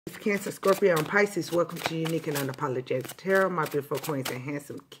Cancer, Scorpio, and Pisces, welcome to Unique and Unapologetic Tarot. My beautiful queens and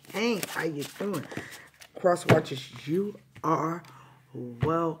handsome kings, how you doing? Cross watchers, you are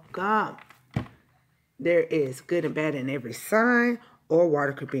welcome. There is good and bad in every sign, or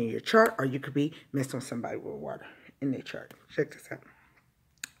water could be in your chart, or you could be messing with somebody with water in their chart. Check this out.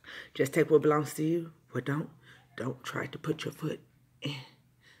 Just take what belongs to you, what don't. Don't try to put your foot in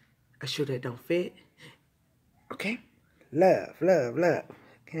a shoe that don't fit. Okay? Love, love, love.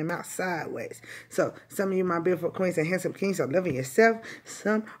 Came out sideways. So, some of you, my beautiful queens and handsome kings, are loving yourself.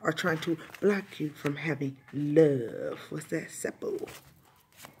 Some are trying to block you from having love. What's that? Seppo.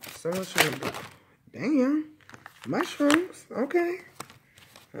 Someone's trying to block. Damn. Mushrooms. Okay.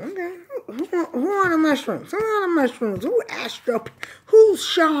 Okay. Who are the mushrooms? Who are the mushrooms? Who's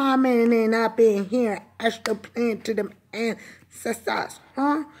shaman and up in here astro playing to them ancestors?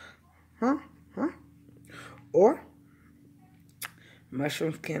 Huh? Or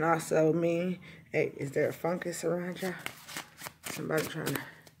mushrooms can also mean, hey, is there a fungus around y'all? Somebody trying to...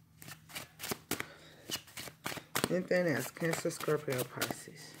 Anything else? Cancer, Scorpio,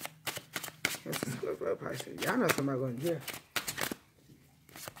 Pisces. Cancer, Scorpio, Pisces. Y'all know somebody going to jail.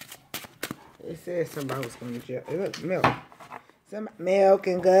 It said somebody was going to jail. It look, milk. Milk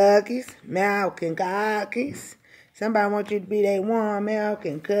and cookies. Milk and cookies. Somebody want you to be their warm milk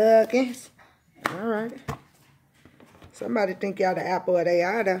and cookies. All right. Somebody think y'all the apple of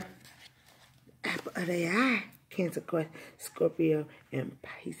their eye, though. Apple of their eye. Cancer, Scorpio, and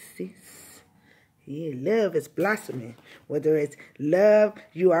Pisces. Yeah, love is blossoming. Whether it's love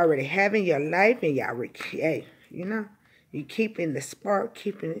you already have in your life and y'all, hey, you know, you keeping the spark,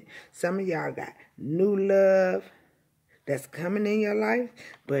 keeping it. Some of y'all got new love that's coming in your life,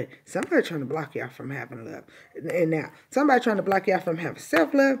 but somebody trying to block y'all from having love. And now, somebody trying to block y'all from having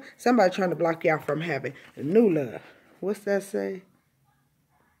self-love. Somebody trying to block y'all from having new love. What's that say?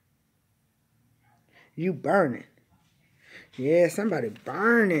 You burning. Yeah, somebody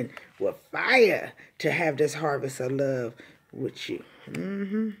burning with fire to have this harvest of love with you.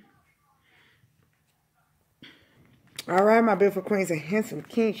 All right, my beautiful queens and handsome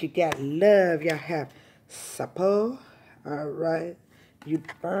kings, you got love. Y'all have support. All right. You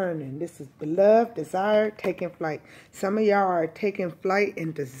burning. This is love, desire, taking flight. Some of y'all are taking flight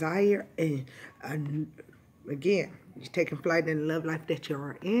and desire and again, you're taking flight in the love life that you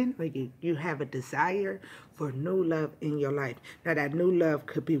are in, or you have a desire for new love in your life. Now, that new love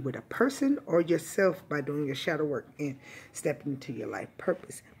could be with a person or yourself by doing your shadow work and stepping into your life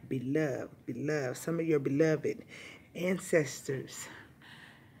purpose. Beloved, beloved. Some of your beloved ancestors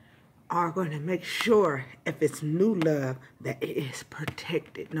are going to make sure, if it's new love, that it is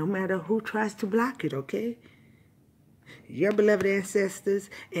protected, no matter who tries to block it, okay? Your beloved ancestors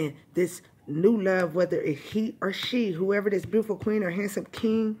and this new love, whether it's he or she, whoever this beautiful queen or handsome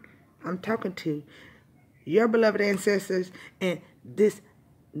king I'm talking to, your beloved ancestors and this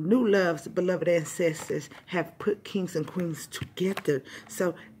new love's beloved ancestors have put kings and queens together.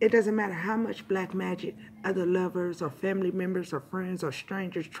 So it doesn't matter how much black magic other lovers or family members or friends or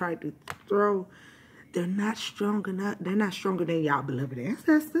strangers try to throw, they're not strong enough. They're not stronger than y'all beloved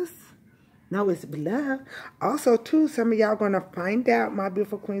ancestors. No, it's beloved. Also, too, some of y'all going to find out, my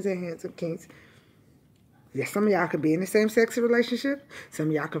beautiful queens and handsome kings. Yes, some of y'all could be in the same-sex relationship. Some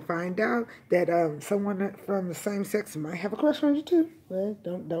of y'all can find out that someone from the same sex might have a crush on you, too. Well,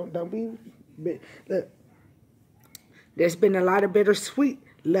 don't be... Look, there's been a lot of bittersweet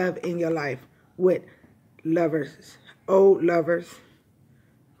love in your life with lovers, old lovers,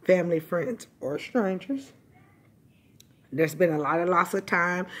 family, friends, or strangers. There's been a lot of loss of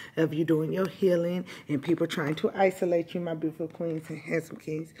time of you doing your healing and people trying to isolate you, my beautiful queens and handsome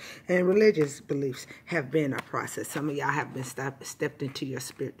kings. And religious beliefs have been a process. Some of y'all have been stepped into your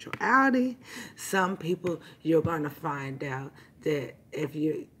spirituality. Some people, you're going to find out that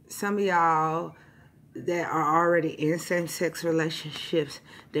some of y'all that are already in same-sex relationships,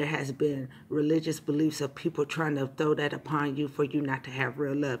 there has been religious beliefs of people trying to throw that upon you for you not to have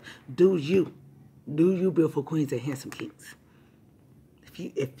real love. Do you, beautiful queens and handsome kings?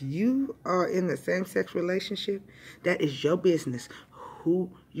 If you are in the same-sex relationship, that is your business.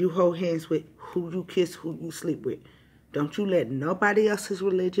 Who you hold hands with, who you kiss, who you sleep with. Don't you let nobody else's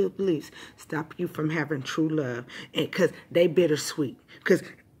religious beliefs stop you from having true love. And because they bittersweet. Because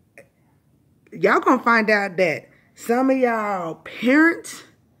y'all gonna find out that some of y'all parents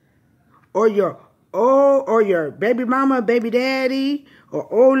or your baby mama, baby daddy,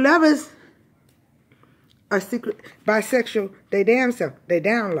 or old lovers are secret bisexual. They damn self. They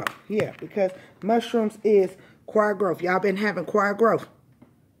down low. Yeah, because mushrooms is quiet growth. Y'all been having quiet growth.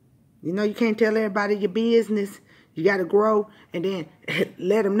 You know, you can't tell everybody your business. You got to grow and then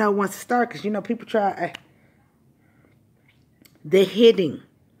let them know once it starts. Because, you know, people try. The hitting.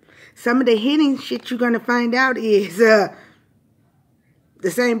 Some of the hitting shit you're going to find out is the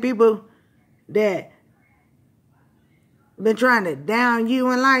same people that been trying to down you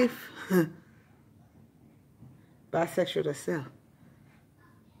in life. Bisexual themselves.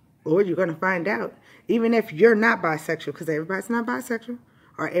 Or you're going to find out, even if you're not bisexual, because everybody's not bisexual,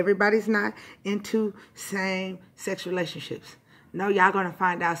 or everybody's not into same-sex relationships. No, y'all going to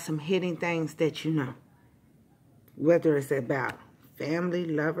find out some hidden things that you know. Whether it's about family,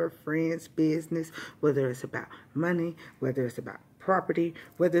 lover, friends, business, whether it's about money, whether it's about property,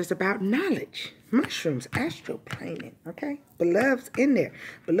 whether it's about knowledge, mushrooms, astral planing, okay? Beloved's in there.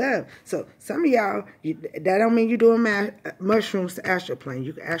 Beloved. So some of y'all, that don't mean you're doing mushrooms to astral plane.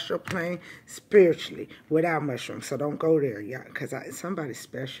 You can astral plane spiritually without mushrooms. So don't go there, y'all, because somebody's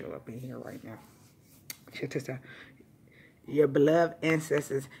special up in here right now. Check this out. Your beloved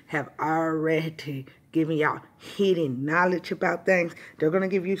ancestors have already given y'all hidden knowledge about things. They're going to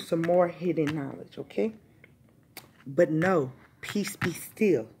give you some more hidden knowledge, okay? But no, peace be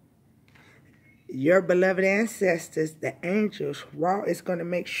still. Your beloved ancestors, the angels, Ra is going to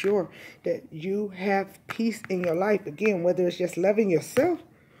make sure that you have peace in your life. Again, whether it's just loving yourself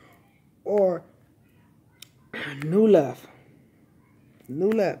or new love.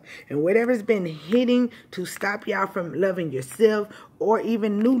 New love. And whatever's been hitting to stop y'all from loving yourself or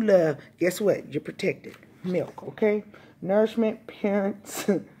even new love, guess what? You're protected. Milk, okay? Nourishment, parents,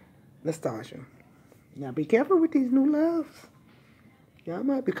 nostalgia. Now be careful with these new loves. Y'all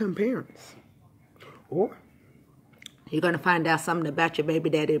might become parents. Or you're going to find out something about your baby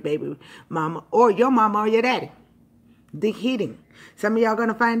daddy, baby mama, or your mama or your daddy. The hitting. Some of y'all going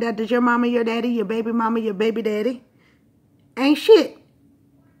to find out that your mama, your daddy, your baby mama, your baby daddy ain't shit.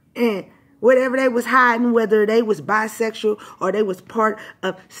 And whatever they was hiding, whether they was bisexual or they was part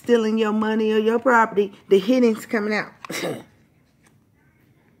of stealing your money or your property, the hitting's coming out.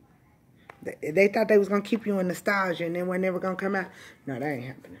 They thought they was going to keep you in nostalgia and then we're never going to come out. No, that ain't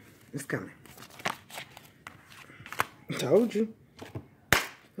happening. It's coming. Told you.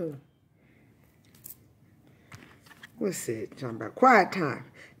 What's it? Talking about quiet time.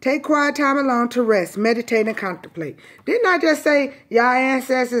 Take quiet time alone to rest, meditate, and contemplate. Didn't I just say y'all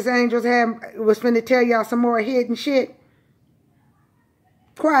ancestors, angels, was finna tell y'all some more hidden shit?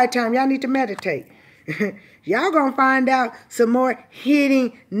 Quiet time. Y'all need to meditate. Y'all gonna find out some more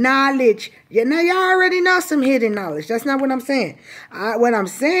hidden knowledge. Now, y'all already know some hidden knowledge. That's not what I'm saying. What I'm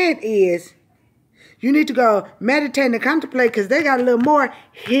saying is you need to go meditate and contemplate because they got a little more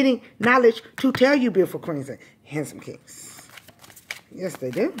hidden knowledge to tell you, beautiful queens and handsome kings. Yes,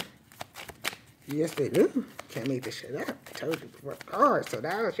 they do. Yes, they do. Can't make this shit up. I told you before. Cards, so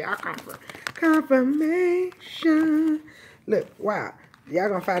that was y'all confirmation. Look, wow. Y'all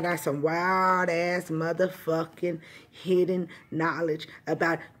gonna find out some wild-ass motherfucking hidden knowledge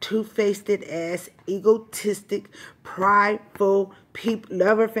about two-faced ass, egotistic, prideful people,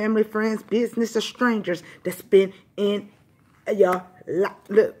 lover, family, friends, business, or strangers that's been in your life.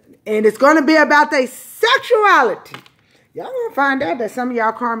 Look, and it's gonna be about their sexuality. Y'all gonna find out that some of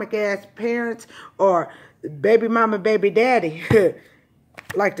y'all karmic ass parents or baby mama, baby daddy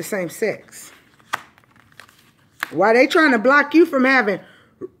like the same sex. Why they trying to block you from having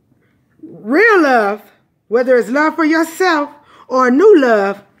real love, whether it's love for yourself or new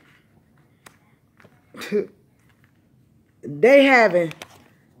love, they having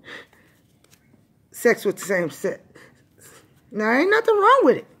sex with the same sex. Now, ain't nothing wrong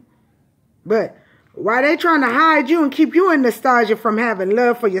with it. But why they trying to hide you and keep you in nostalgia from having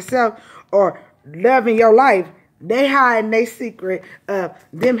love for yourself or loving your life, they hiding their secret of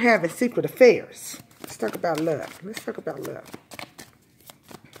them having secret affairs. Let's talk about love. Let's talk about love.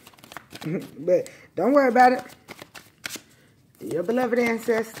 But don't worry about it. Your beloved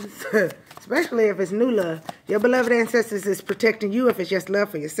ancestors, especially if it's new love, your beloved ancestors is protecting you. If it's just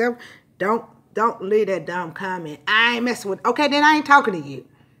love for yourself, don't leave that dumb comment. I ain't messing with. Okay, then I ain't talking to you.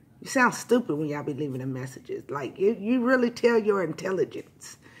 You sound stupid when y'all be leaving them messages. Like, you really tell your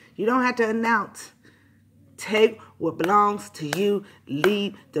intelligence. You don't have to announce. Take what belongs to you.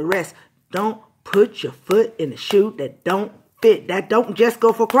 Leave the rest. Don't put your foot in a shoe that don't fit. That don't just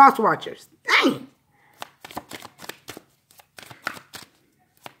go for cross-watchers. Dang.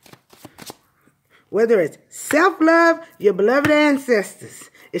 Whether it's self-love, your beloved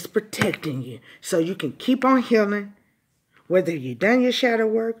ancestors is protecting you so you can keep on healing. Whether you done your shadow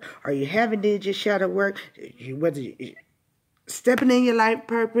work or you haven't did your shadow work, whether you stepping in your life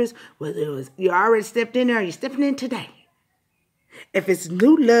purpose, whether it was you already stepped in there or you're stepping in today. If it's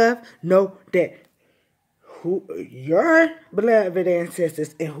new love, know that your beloved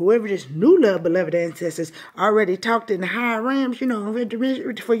ancestors and whoever this new love beloved ancestors already talked in the higher realms, you know,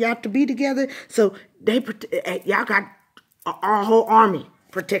 for y'all to be together. So y'all got our whole army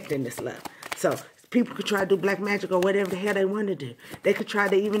protecting this love. So people could try to do black magic or whatever the hell they want to do. They could try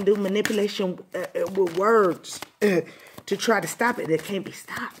to even do manipulation with words to try to stop it. It can't be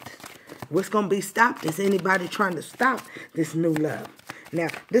stopped. What's going to be stopped is anybody trying to stop this new love. Now,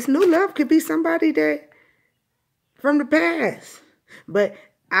 this new love could be somebody that from the past. But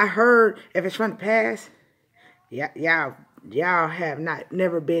I heard if it's from the past, y'all have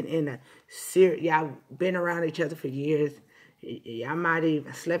never been in a serious, y'all been around each other for years. Y'all might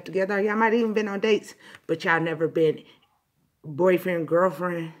even slept together. Y'all might even been on dates, but y'all never been boyfriend,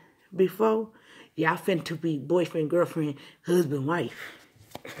 girlfriend before. Y'all finna be boyfriend, girlfriend, husband, wife.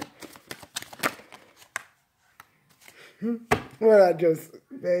 Well,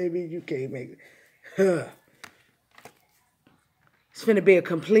 baby, you can't make it. It's finna be a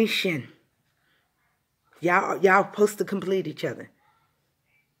completion. Y'all supposed to complete each other.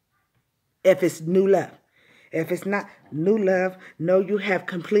 If it's new love. If it's not new love, know you have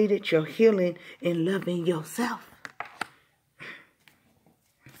completed your healing in loving yourself.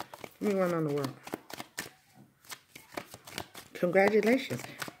 Anyone on the world. Congratulations.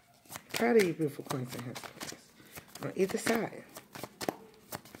 Proud of you, beautiful queens and husbands. On either side.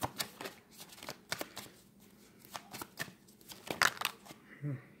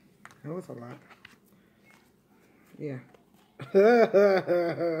 That was a lot. Yeah.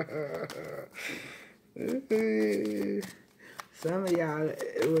 Some of y'all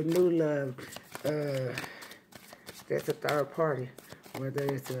with new love, that's a third party. Whether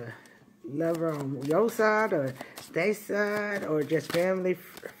it's a lover on your side or their side or just family,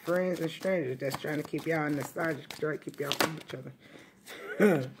 friends, and strangers that's trying to keep y'all on the side, just try to keep y'all from each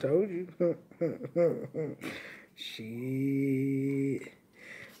other. Told you. Shit.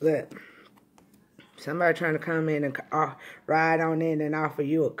 Look, somebody trying to come in and ride on in and offer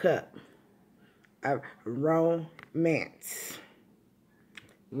you a cup of romance.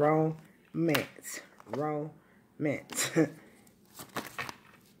 Romance. Romance.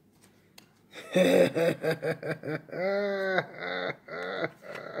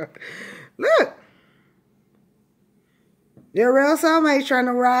 Look. Your real soulmate's trying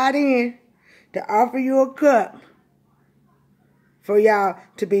to ride in to offer you a cup for y'all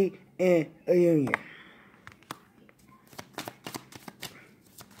to be in a union.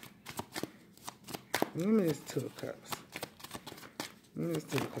 Give me this 2 of cups. Give me this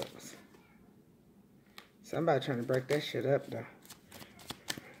 2 of cups. Somebody trying to break that shit up, though.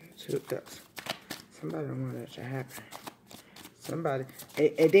 2 of cups. Somebody don't want that to happen. Somebody.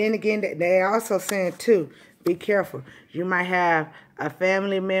 And then again, they also saying, too, be careful. You might have a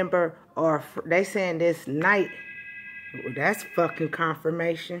family member or they saying this night. Well, that's fucking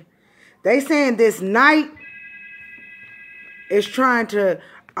confirmation. They saying this night is trying to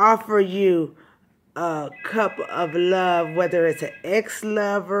offer you a cup of love, whether it's an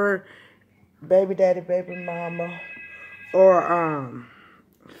ex-lover, baby daddy, baby mama, or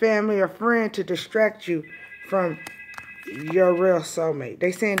family or friend to distract you from your real soulmate.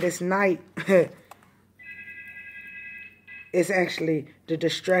 They saying this night is actually the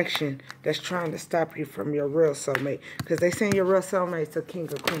distraction that's trying to stop you from your real soulmate. Because they saying your real soulmate's a king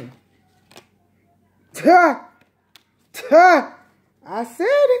or queen. Tuh! Tuh! I said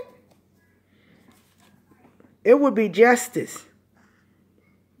it. It would be justice.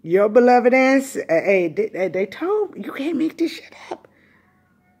 Your beloved ancestors, they told you can't make this shit up.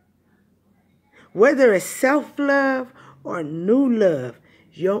 Whether it's self-love or new love,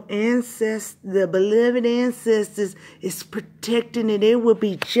 your ancestors, the beloved ancestors, is protecting it. It will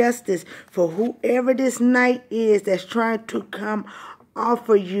be justice for whoever this knight is that's trying to come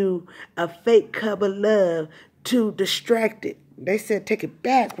offer you a fake cup of love to distract it. They said take it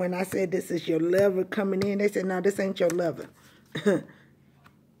back when I said this is your lover coming in. They said, no, this ain't your lover.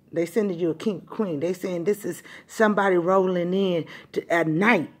 They sending you a king, queen. They saying this is somebody rolling in at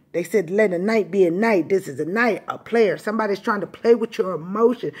night. They said let a night be a night. This is a night, a player. Somebody's trying to play with your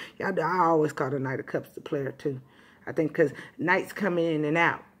emotion. Y'all, I always call the Knight of Cups the player too. I think because knights come in and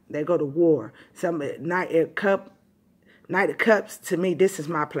out. They go to war. Knight of Cups, to me, this is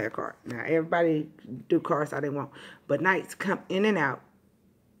my player card. Now, everybody do cards how they want. But knights come in and out.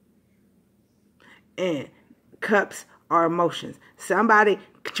 And cups are emotions. Somebody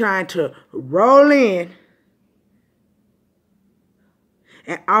trying to roll in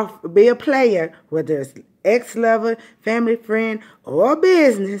and be a player, whether it's ex-lover, family, friend, or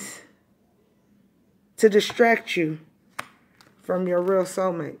business, to distract you from your real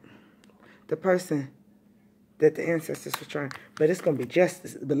soulmate. The person that the ancestors were trying. But it's going to be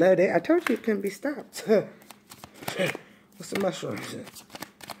justice. Below that, I told you it couldn't be stopped. What's the mushrooms?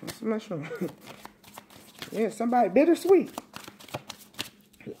 What's the mushroom? Yeah, somebody, bittersweet.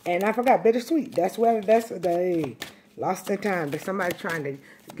 And I forgot, bittersweet. That's they lost in time. There's somebody trying to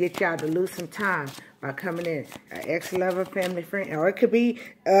get y'all to lose some time by coming in. An ex-lover, family friend. Or it could be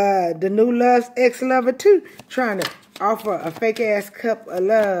the new love's ex-lover too. Trying to offer a fake-ass cup of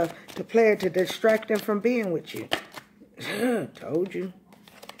love to player to distract them from being with you. Told you.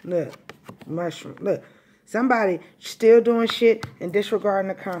 Look. Mushroom. Look. Somebody still doing shit and disregarding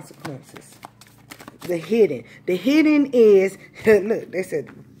the consequences. The hidden. The hidden is, look, they said,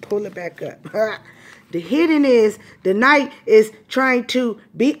 pull it back up. The hidden is, the knight is trying to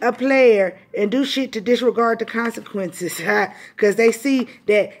be a player and do shit to disregard the consequences. Because they see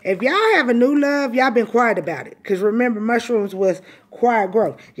that if y'all have a new love, y'all been quiet about it. Because remember, mushrooms was quiet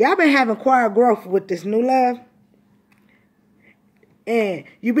growth. Y'all been having quiet growth with this new love. And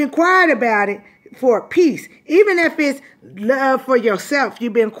you've been quiet about it for peace. Even if it's love for yourself,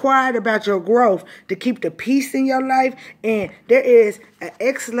 you've been quiet about your growth to keep the peace in your life. And there is an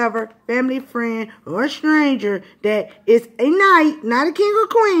ex-lover, family friend, or a stranger that is a knight, not a king or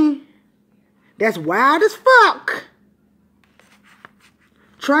queen, that's wild as fuck.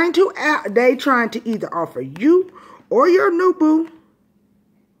 They trying to either offer you or your new boo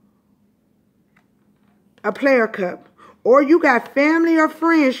a player cup. Or you got family or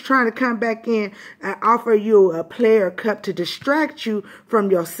friends trying to come back in and offer you a player cup to distract you from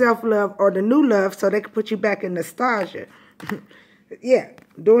your self-love or the new love so they can put you back in nostalgia. Yeah,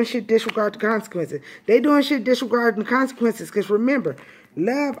 doing shit disregard the consequences. They doing shit disregarding the consequences because remember,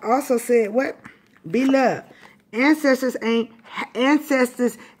 love also said what? Be loved. Ancestors ain't having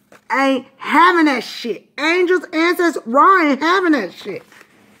that shit. Angels, ancestors, Ra ain't having that shit.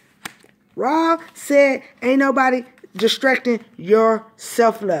 Ra said ain't nobody distracting your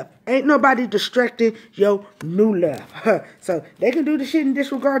self-love. Ain't nobody distracting your new love. So they can do the shit and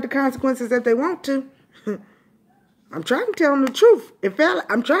disregard the consequences if they want to. I'm trying to tell them the truth.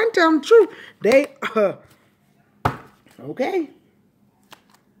 I'm trying to tell them the truth. They, okay.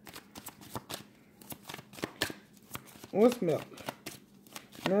 What's milk?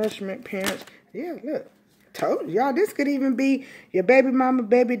 Nourishment, parents. Yeah, look. Told y'all, this could even be your baby mama,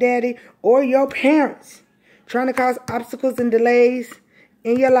 baby daddy, or your parents trying to cause obstacles and delays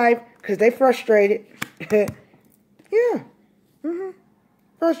in your life because they frustrated. Yeah.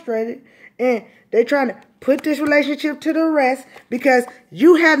 Frustrated. And they trying to put this relationship to the rest because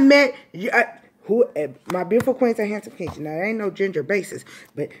you have met my beautiful queens and handsome kings. Now, there ain't no gender basis,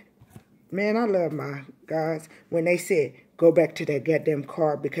 but man, I love my guys when they said, go back to that goddamn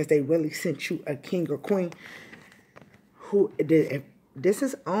card because they really sent you a king or queen. This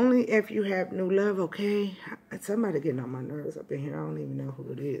is only if you have new love, okay? Somebody getting on my nerves up in here. I don't even know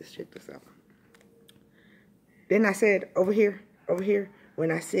who it is. Check this out. Then I said, over here,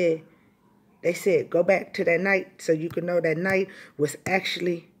 when I said, they said, go back to that night so you can know that night was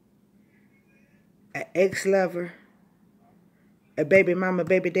actually an ex-lover, a baby mama,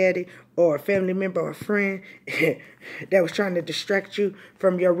 baby daddy, or a family member or a friend that was trying to distract you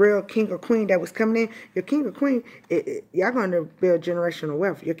from your real king or queen that was coming in. Your king or queen, y'all going to build generational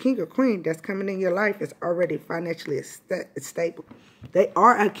wealth. Your king or queen that's coming in your life is already financially stable. They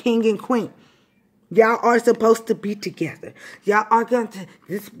are a king and queen. Y'all are supposed to be together. Y'all are going to,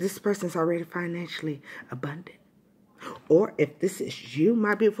 this person's already financially abundant. Or if this is you,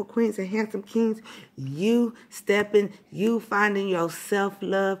 my beautiful queens and handsome kings, you finding your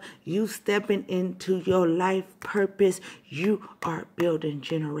self-love, you stepping into your life purpose, you are building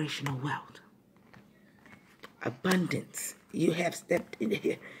generational wealth. Abundance. You have stepped in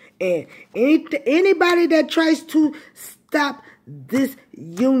here. And anybody that tries to stop this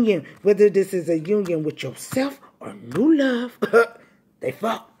union, whether this is a union with yourself or new love, they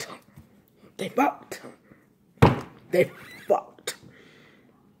fucked. They fucked. They fucked.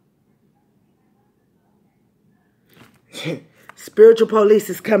 Spiritual police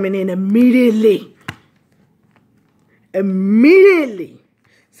is coming in immediately. Immediately.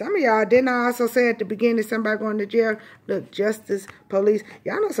 Some of y'all, didn't I also say at the beginning somebody going to jail? Look, justice, police.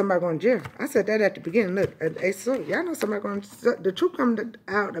 Y'all know somebody going to jail. I said that at the beginning. Look, y'all know somebody going to, the truth coming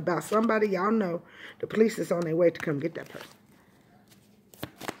out about somebody y'all know. The police is on their way to come get that person.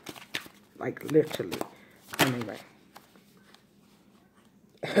 Like literally on their way.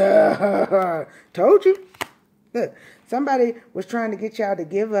 Told you. Look, somebody was trying to get y'all to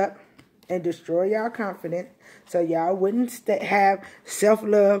give up and destroy y'all confidence so y'all wouldn't have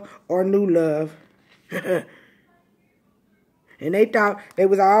self-love or new love. And they thought they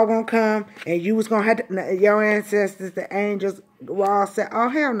was all going to come and you was going to have to, your ancestors, the angels, were all said, oh,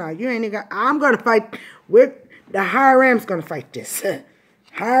 hell no, you ain't even, I'm going to fight, the higher Ram's going to fight this.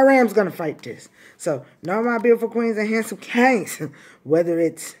 Higher Ram's going to fight this. So, no, my beautiful queens and handsome kings, whether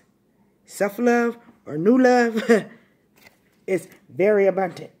it's self-love or new love, it's very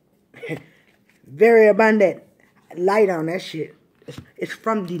abundant. Very abundant light on that shit. It's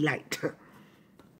from the light.